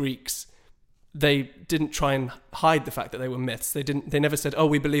the Greeks, they didn't try and hide the fact that they were myths. They never said, oh,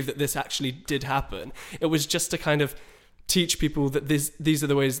 we believe that this actually did happen. It was just to kind of teach people that these are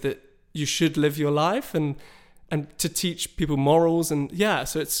the ways that you should live your life, and to teach people morals. And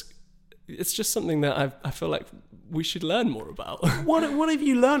so it's just something that I feel like we should learn more about. What have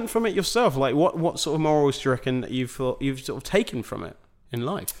you learned from it yourself? Like what sort of morals do you reckon that you've sort of taken from it in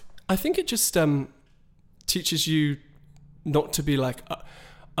life? I think it just teaches you not to be like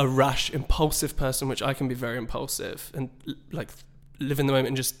a rash, impulsive person, which I can be very impulsive, and like live in the moment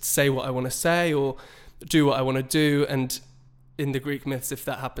and just say what I want to say or do what I want to do. And in the Greek myths, if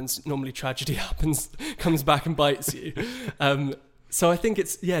that happens, normally tragedy comes back and bites you. So I think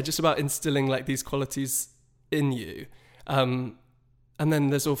it's just about instilling like these qualities in you. And then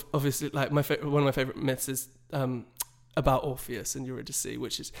there's obviously like one of my favorite myths is about Orpheus and Eurydice,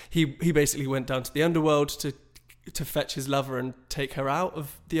 which is he basically went down to the underworld to fetch his lover and take her out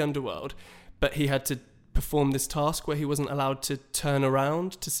of the underworld, but he had to perform this task where he wasn't allowed to turn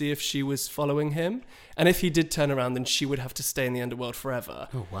around to see if she was following him, and if he did turn around, then she would have to stay in the underworld forever.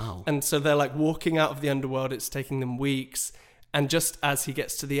 Oh wow. And so they're like walking out of the underworld, it's taking them weeks, and just as he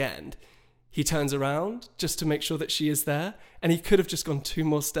gets to the end, he turns around just to make sure that she is there, and he could have just gone 2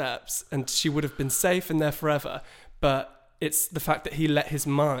 more steps and she would have been safe in there forever. But it's the fact that he let his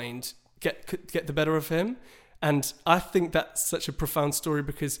mind get the better of him. And I think that's such a profound story,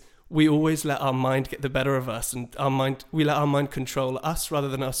 because we always let our mind get the better of us, and we let our mind control us rather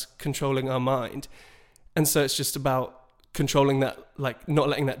than us controlling our mind. And so it's just about controlling that, like not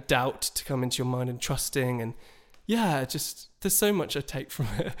letting that doubt to come into your mind, and trusting. And just there's so much I take from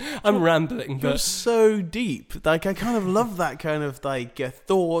it. I'm rambling, You're but so deep. Like I kind of love that kind of like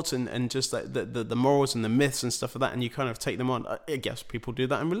thoughts and just like the morals and the myths and stuff like that, and you kind of take them on. I guess people do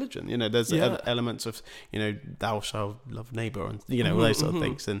that in religion. You know, there's elements of, you know, thou shalt love neighbor, and you know, those sort of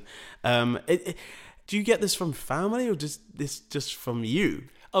things. And do you get this from family, or just from you?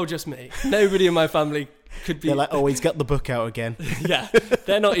 Oh, just me. Nobody in my family could be. They're like, oh, he's got the book out again. Yeah,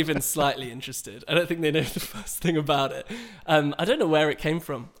 they're not even slightly interested. I don't think they know the first thing about it. I don't know where it came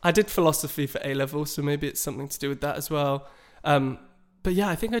from. I did philosophy for A-level, so maybe it's something to do with that as well. But yeah,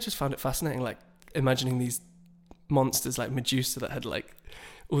 I think I just found it fascinating, like imagining these monsters like Medusa that had like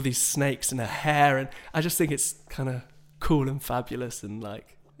all these snakes in her hair, and I just think it's kind of cool and fabulous and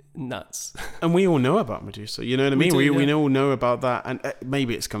like nuts. And we all know about Medusa, you know what I mean? We all know about that, and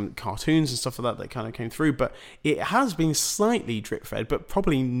maybe it's cartoons and stuff like that kind of came through, but it has been slightly drip fed, but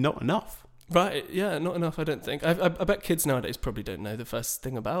probably not enough. Right, yeah, not enough, I don't think. I bet kids nowadays probably don't know the first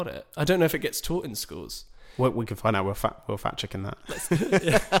thing about it. I don't know if it gets taught in schools. Well, we can find out. We'll fact checking that.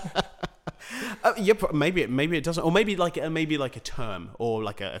 But maybe it doesn't, or maybe like a term or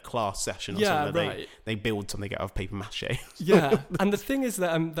like a class session or something. Right. They build something out of paper mache. Yeah, and the thing is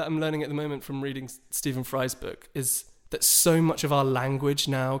that I'm learning at the moment from reading Stephen Fry's book is that so much of our language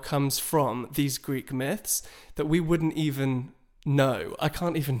now comes from these Greek myths that we wouldn't even know. I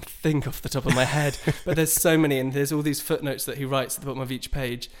can't even think off the top of my head, but there's so many, and there's all these footnotes that he writes at the bottom of each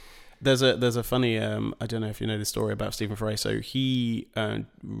page. There's a funny, I don't know if you know the story about Stephen Fry. So he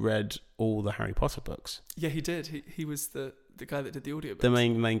read all the Harry Potter books. Yeah, he did. He was the guy that did the audiobooks. The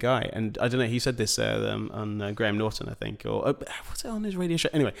main guy. And I don't know, he said this on Graham Norton, I think, or was it on his radio show?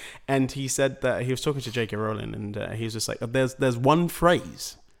 Anyway, and he said that he was talking to J.K. Rowling, and he was just like, there's one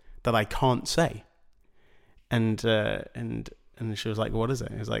phrase that I can't say. And she was like, what is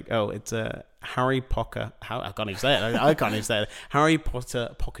it? He was like, oh, it's Harry Potter. I can't even say it. I can't even say it. Harry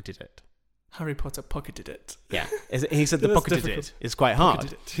Potter pocketed it. Harry Potter pocketed it. Yeah. He said the pocketed it is quite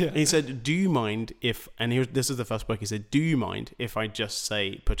hard. It, yeah. And he said, do you mind if, and this is the first book, he said, do you mind if I just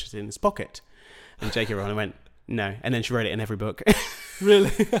say put it in his pocket? And J.K. Rowling went, no. And then she wrote it in every book.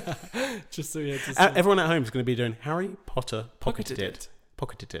 Really? Just so you had to say. Everyone at home is going to be doing Harry Potter pocketed it.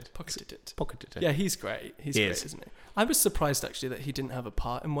 Pocketed it. Yeah, he's great. He's great, isn't he? I was surprised actually that he didn't have a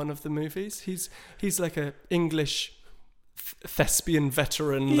part in one of the movies. He's like a English thespian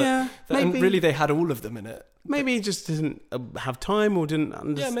veteran. Yeah, and really they had all of them in it. Maybe he just didn't have time, or didn't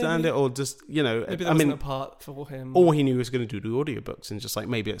understand it, or just, you know. Maybe there wasn't a part for him. All he knew was going to do the audiobooks, and just like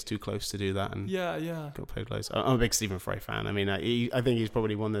maybe it's too close to do that. And got played close. I'm a big Stephen Fry fan. I mean, I think he's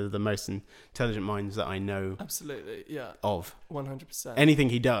probably one of the most intelligent minds that I know. Absolutely, yeah. Of 100%. Anything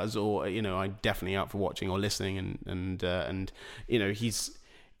he does, or you know, I'm definitely out for watching or listening, and you know,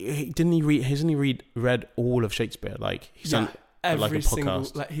 hasn't he read all of Shakespeare? Like he's done. Every like a single,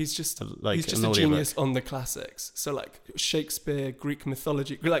 podcast, like he's just a genius on the classics. So like Shakespeare, Greek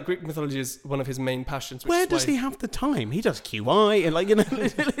mythology. Like Greek mythology is one of his main passions. Where does he have the time? He does QI and like, you know,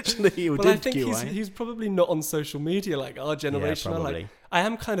 literally he did QI. I think he's probably not on social media like our generation. Yeah, probably. I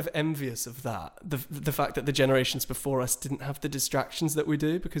am kind of envious of that. The fact that the generations before us didn't have the distractions that we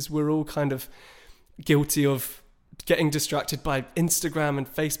do, because we're all kind of guilty of getting distracted by Instagram and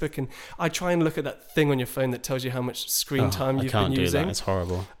Facebook. And I try and look at that thing on your phone that tells you how much screen time you've been using. It's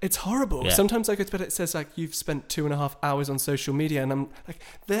horrible. It's horrible. Yeah. Sometimes I go to bed, it says like you've spent 2.5 hours on social media, and I'm like,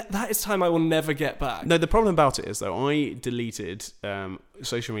 that is time I will never get back. No, the problem about it is though, I deleted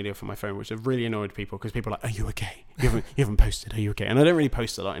social media from my phone, which have really annoyed people, because people are like, "Are you okay? You haven't posted. Are you okay?" And I don't really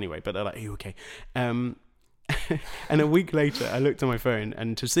post a lot anyway, but they're like, "Are you okay?" And a week later, I looked at my phone,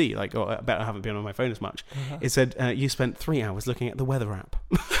 and to see, like, I bet I haven't been on my phone as much. It said, you spent 3 hours looking at the weather app.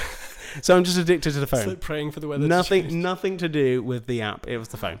 So I'm just addicted to the phone. It's like praying for the weather to change. Nothing to do with the app. It was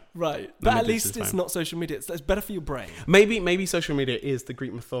the phone. Right. But at least it's not social media. It's better for your brain. Maybe social media is the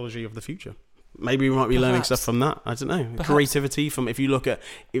Greek mythology of the future. Maybe we might be learning stuff from that. I don't know. Perhaps. Creativity from if you look at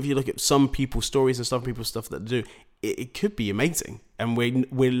some people's stories and some people's stuff that do, it could be amazing. And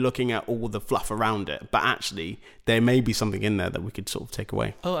we're looking at all the fluff around it, but actually there may be something in there that we could sort of take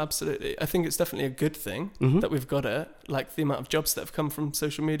away. Oh, absolutely. I think it's definitely a good thing that we've got it. Like the amount of jobs that have come from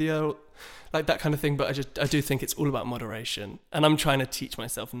social media, like that kind of thing. But I do think it's all about moderation, and I'm trying to teach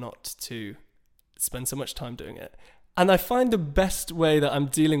myself not to spend so much time doing it. And I find the best way that I'm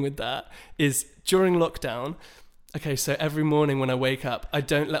dealing with that is during lockdown. Okay, so every morning when I wake up, I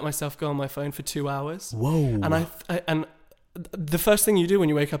don't let myself go on my phone for 2 hours. Whoa. And the first thing you do when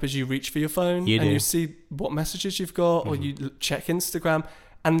you wake up is you reach for your phone you see what messages you've got, or you check Instagram,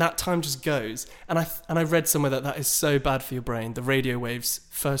 and that time just goes. And I read somewhere that is so bad for your brain. The radio waves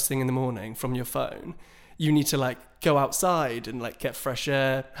first thing in the morning from your phone. You need to like go outside and like get fresh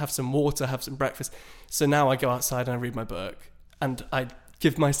air, have some water, have some breakfast. So now I go outside and I read my book, and I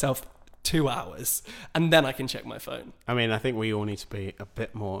give myself 2 hours, and then I can check my phone. I mean, I think we all need to be a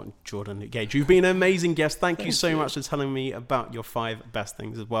bit more Jordan Luke Gage. You've been an amazing guest. Thank you so much for telling me about your 5 best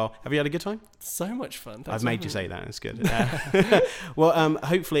things as well. Have you had a good time? So much fun. I've made you say that. It's good. Well,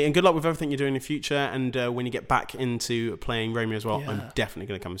 hopefully, and good luck with everything you're doing in the future. And when you get back into playing Romeo as well, I'm definitely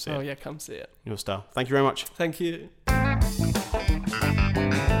going to come and see it. Oh yeah, come see it. You're a star. Thank you very much. Thank you.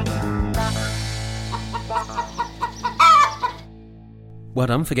 Well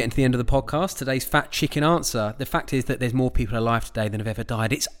done for getting to the end of the podcast. Today's Fat Chicken answer. The fact is that there's more people alive today than have ever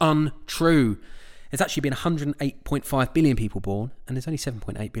died. It's untrue. There's actually been 108.5 billion people born, and there's only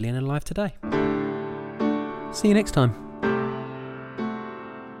 7.8 billion alive today. See you next time.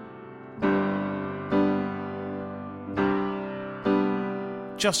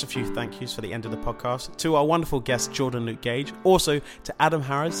 Just a few thank yous for the end of the podcast. To our wonderful guest, Jordan Luke Gage. Also to Adam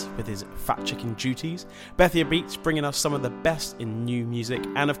Harris with his Fat Chicken duties. Bethia Beats bringing us some of the best in new music.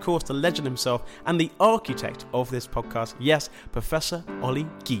 And of course, the legend himself and the architect of this podcast. Yes, Professor Ollie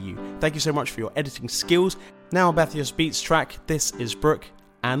Guillou. Thank you so much for your editing skills. Now Bethia's Beats track. This is Brooke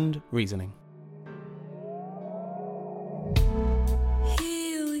and Reasoning.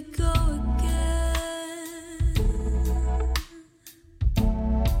 Here we go again.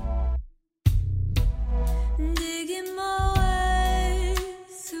 Digging my way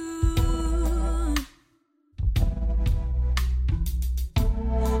through.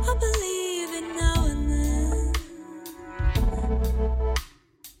 I believe it now and then.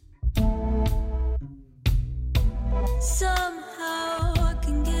 Somehow I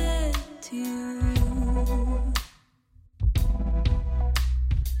can get to you,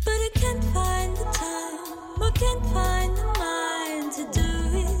 but I can't find the time, I can't find the mind to do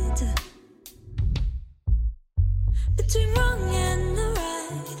it. Between wrong and the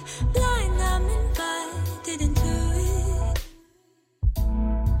right, blind I'm invited into it,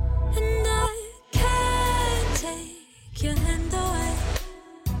 and I can't take your hand away.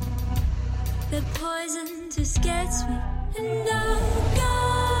 The poison just gets me, and I'll go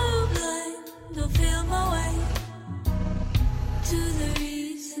blind, I'll feel my way to the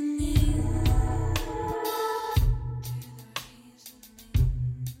reasoning.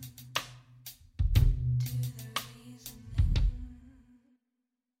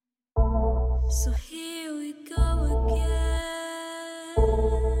 So here we go again.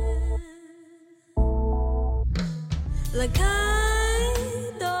 Like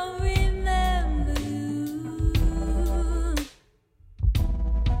I don't remember you.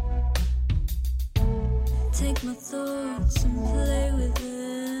 Take my thoughts and play with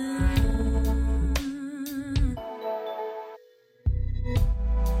them.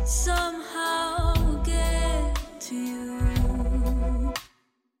 Somehow I'll get to you,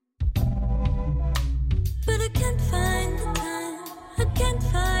 but I can't find the time, I can't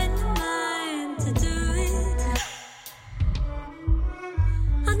find the mind to do it.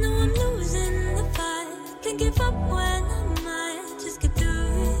 I know I'm losing the fight, can't give up when I might just get through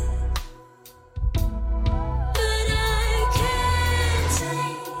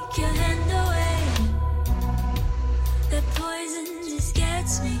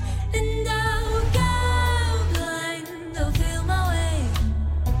me